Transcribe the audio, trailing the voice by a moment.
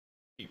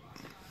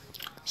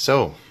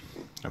So,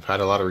 I've had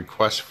a lot of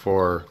requests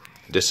for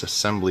a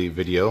disassembly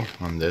video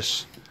on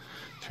this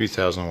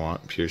 3000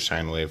 watt pure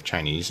sine wave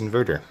Chinese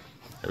inverter.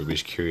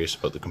 Everybody's curious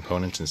about the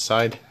components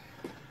inside.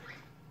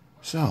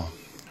 So,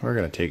 we're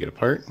going to take it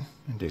apart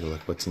and take a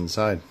look what's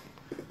inside.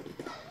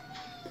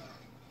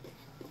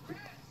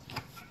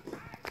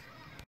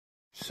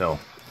 So,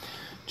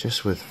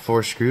 just with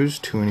 4 screws,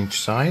 2 on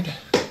each side,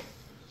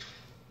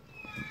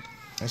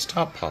 this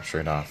top pops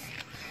right off.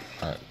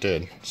 It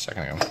did a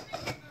second ago.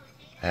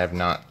 I have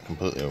not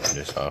completely opened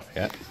this off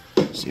yet.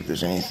 See if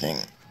there's anything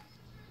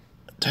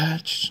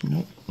attached.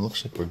 Nope,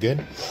 looks like we're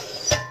good.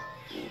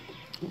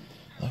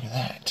 Look at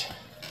that.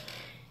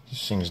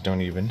 These things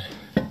don't even...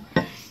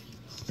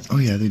 Oh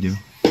yeah, they do.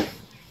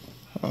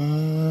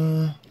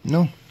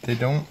 No, they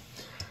don't.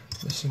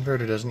 This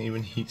inverter doesn't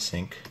even heat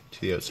sink to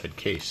the outside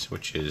case,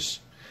 which is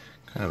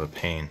kind of a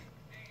pain.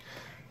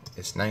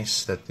 It's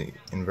nice that the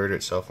inverter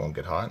itself won't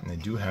get hot, and they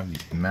do have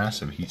these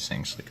massive heat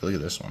sinks. Like, look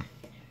at this one.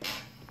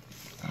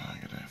 I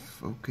gotta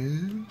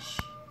focus.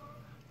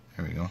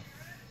 There we go.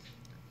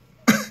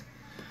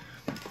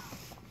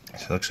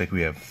 So it looks like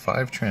we have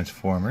 5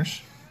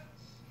 transformers.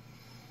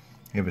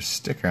 We have a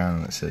sticker on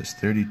it that says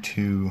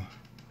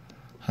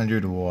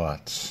 3200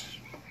 watts.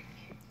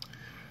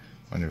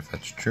 Wonder if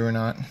that's true or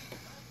not.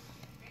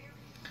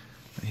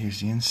 But here's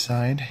the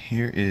inside.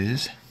 Here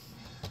is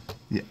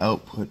the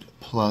output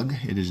plug.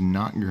 It is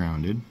not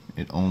grounded.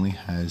 It only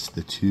has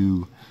the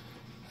two,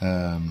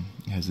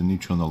 it has the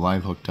neutral and the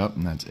live hooked up,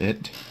 and that's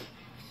it.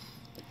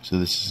 So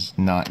this is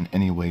not in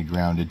any way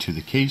grounded to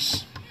the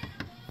case.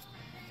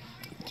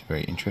 It's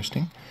very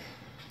interesting.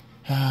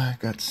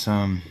 Got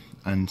some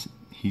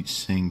unheat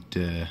sinked,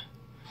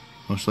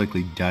 most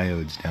likely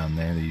diodes down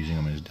there. They're using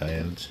them as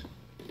diodes.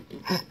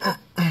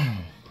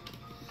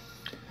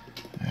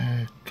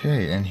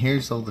 Okay, and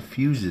here's all the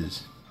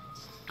fuses.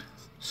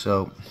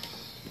 So,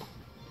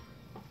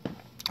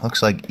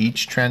 looks like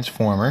each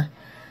transformer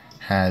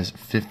has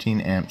 15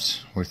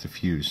 amps worth of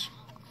fuse.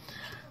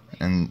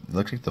 And it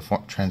looks like the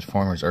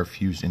transformers are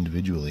fused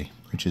individually,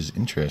 which is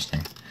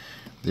interesting.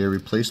 They're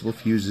replaceable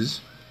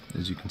fuses,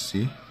 as you can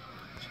see. See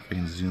if I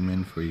can zoom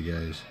in for you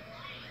guys.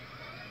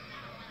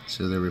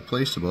 So they're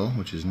replaceable,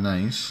 which is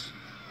nice.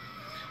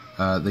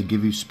 They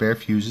give you spare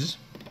fuses,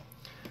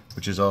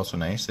 which is also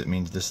nice. That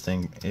means this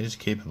thing is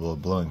capable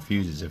of blowing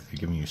fuses if they're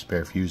giving you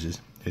spare fuses.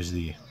 There's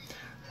the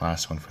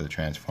last one for the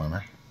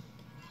transformer.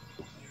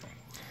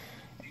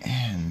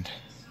 And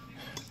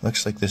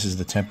looks like this is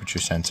the temperature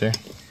sensor.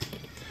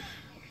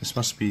 This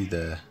must be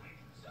the...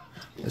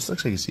 This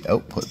looks like it's the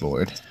output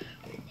board.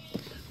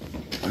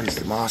 Where's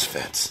the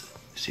Mosfets?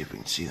 Let's see if we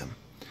can see them.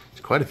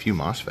 There's quite a few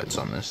Mosfets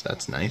on this.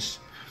 That's nice.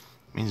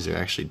 It means they're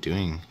actually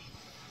doing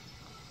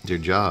their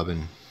job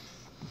and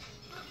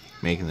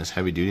making this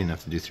heavy duty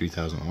enough to do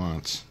 3000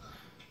 watts.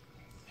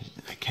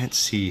 I can't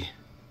see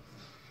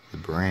the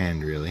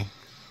brand really.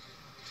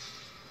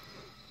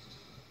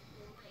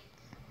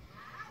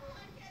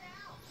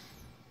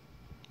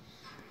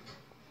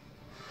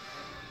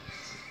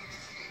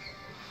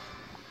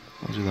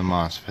 Those are the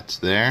Mosfets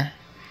there.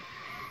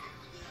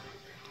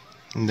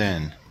 And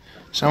then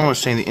someone was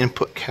saying the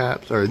input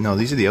caps, or no,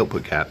 these are the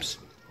output caps.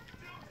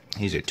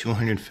 These are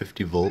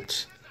 250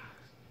 volts.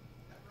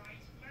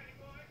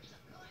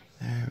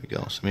 There we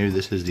go. So maybe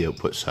this is the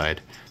output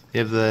side. They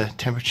have the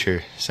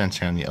temperature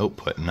sensor on the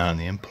output and not on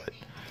the input.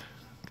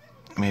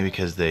 Maybe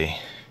because they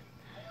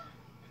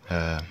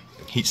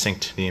heat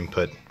synced the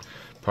input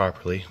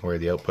properly, where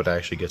the output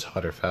actually gets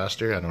hotter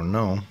faster. I don't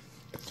know.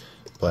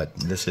 But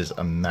this is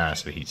a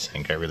massive heat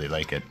sink. I really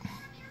like it.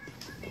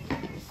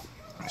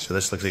 So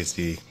this looks like it's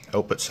the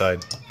output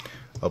side,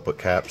 output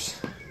caps,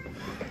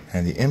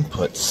 and the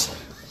inputs.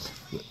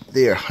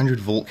 They are 100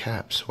 volt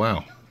caps.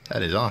 Wow,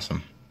 that is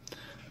awesome.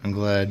 I'm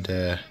glad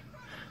they're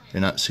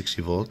not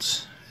 60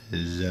 volts,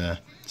 as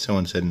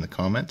someone said in the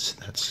comments.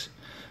 That's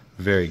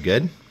very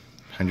good.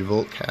 100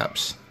 volt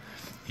caps.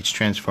 Each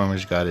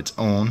transformer's got its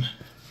own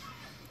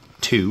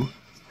 2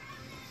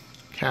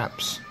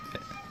 caps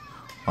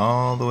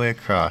all the way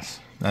across.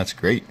 That's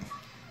great.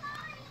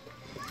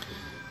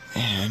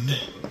 And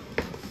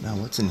now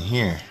what's in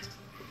here?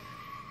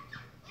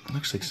 It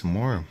looks like some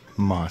more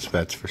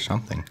Mosfets for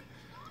something.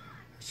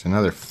 There's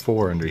another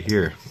 4 under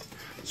here.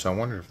 So I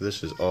wonder if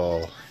this is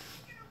all...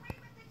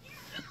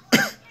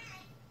 I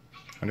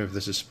wonder if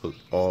this is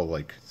all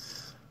like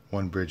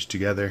one bridge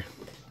together.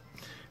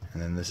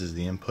 And then this is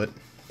the input.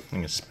 I'm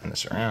going to spin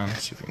this around,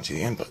 see if we can see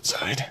the input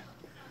side.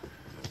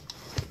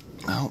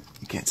 Oh,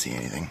 you can't see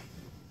anything.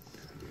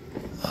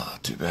 Oh,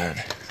 too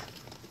bad.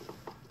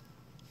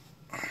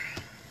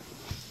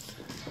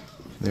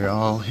 They're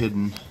all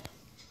hidden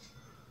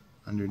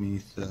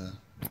underneath a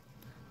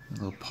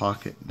little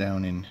pocket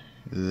down in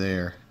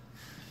there.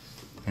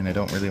 And I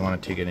don't really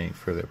want to take it any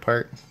further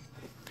apart,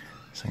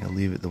 so I'm going to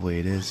leave it the way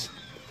it is.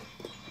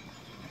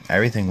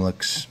 Everything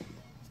looks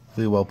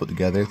really well put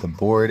together. The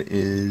board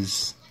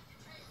is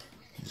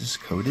this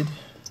coated?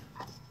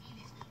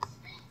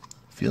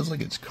 Feels like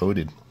it's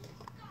coated.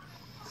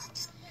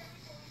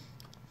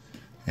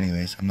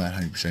 Anyways, I'm not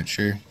 100%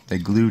 sure. They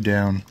glue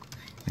down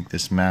like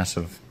this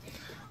massive,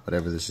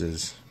 whatever this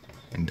is,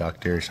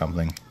 inductor or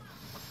something.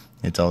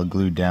 It's all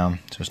glued down,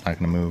 so it's not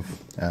going to move.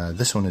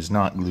 This one is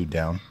not glued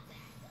down,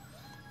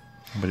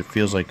 but it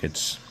feels like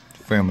it's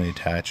firmly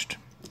attached.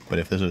 But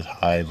if this was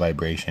high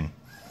vibration,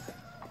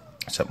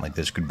 something like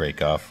this could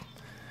break off.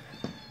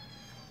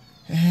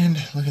 And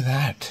look at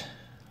that.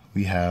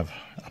 We have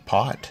a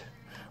pot.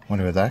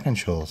 Wonder what that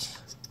controls.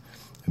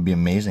 It'd be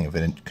amazing if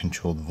it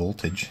controlled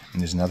voltage.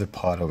 And there's another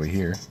pot over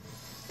here.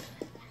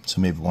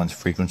 So maybe one's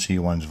frequency,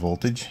 one's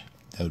voltage.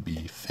 That would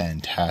be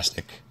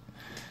fantastic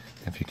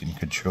if you can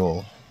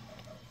control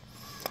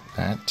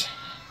that.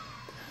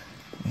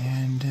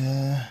 And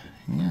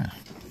yeah,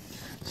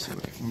 so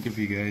I can give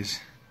you guys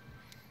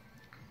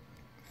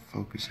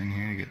focusing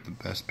here to get the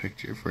best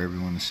picture for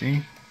everyone to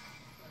see.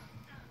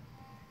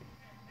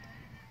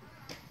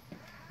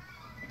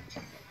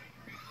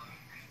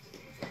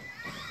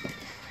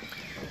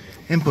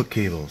 Input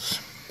cables.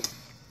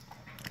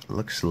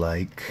 Looks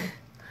like,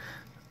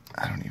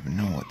 I don't even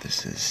know what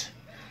this is.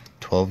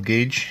 12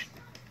 gauge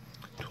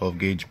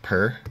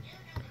per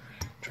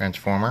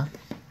transformer.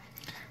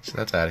 So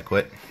that's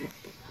adequate.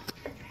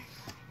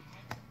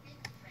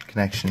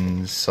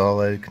 Connection is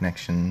solid.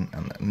 Connection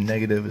on the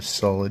negative is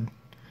solid.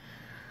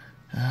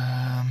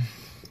 I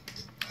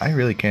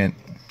really can't.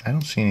 I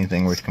don't see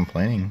anything worth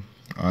complaining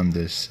on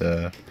this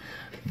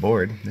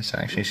board. This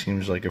actually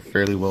seems like a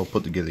fairly well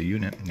put together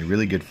unit. They're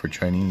really good for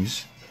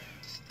Chinese.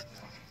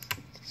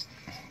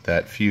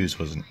 That fuse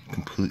wasn't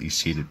completely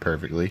seated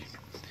perfectly.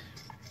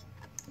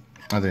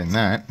 Other than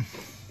that,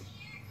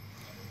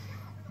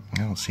 I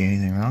don't see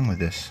anything wrong with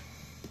this.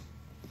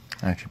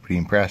 I'm actually pretty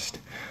impressed.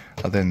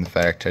 Other than the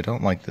fact I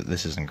don't like that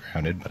this isn't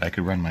grounded, but I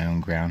could run my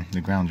own ground. The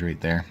ground's right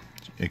there.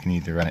 I can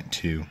either run it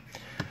to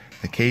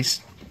the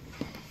case,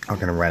 or I'm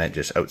going to run it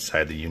just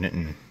outside the unit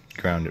and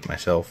ground it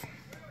myself.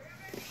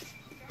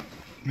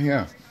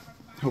 Yeah,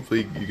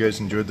 hopefully you guys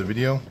enjoyed the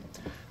video.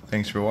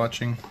 Thanks for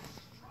watching,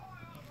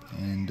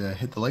 and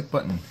hit the like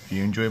button if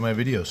you enjoy my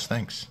videos.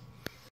 Thanks.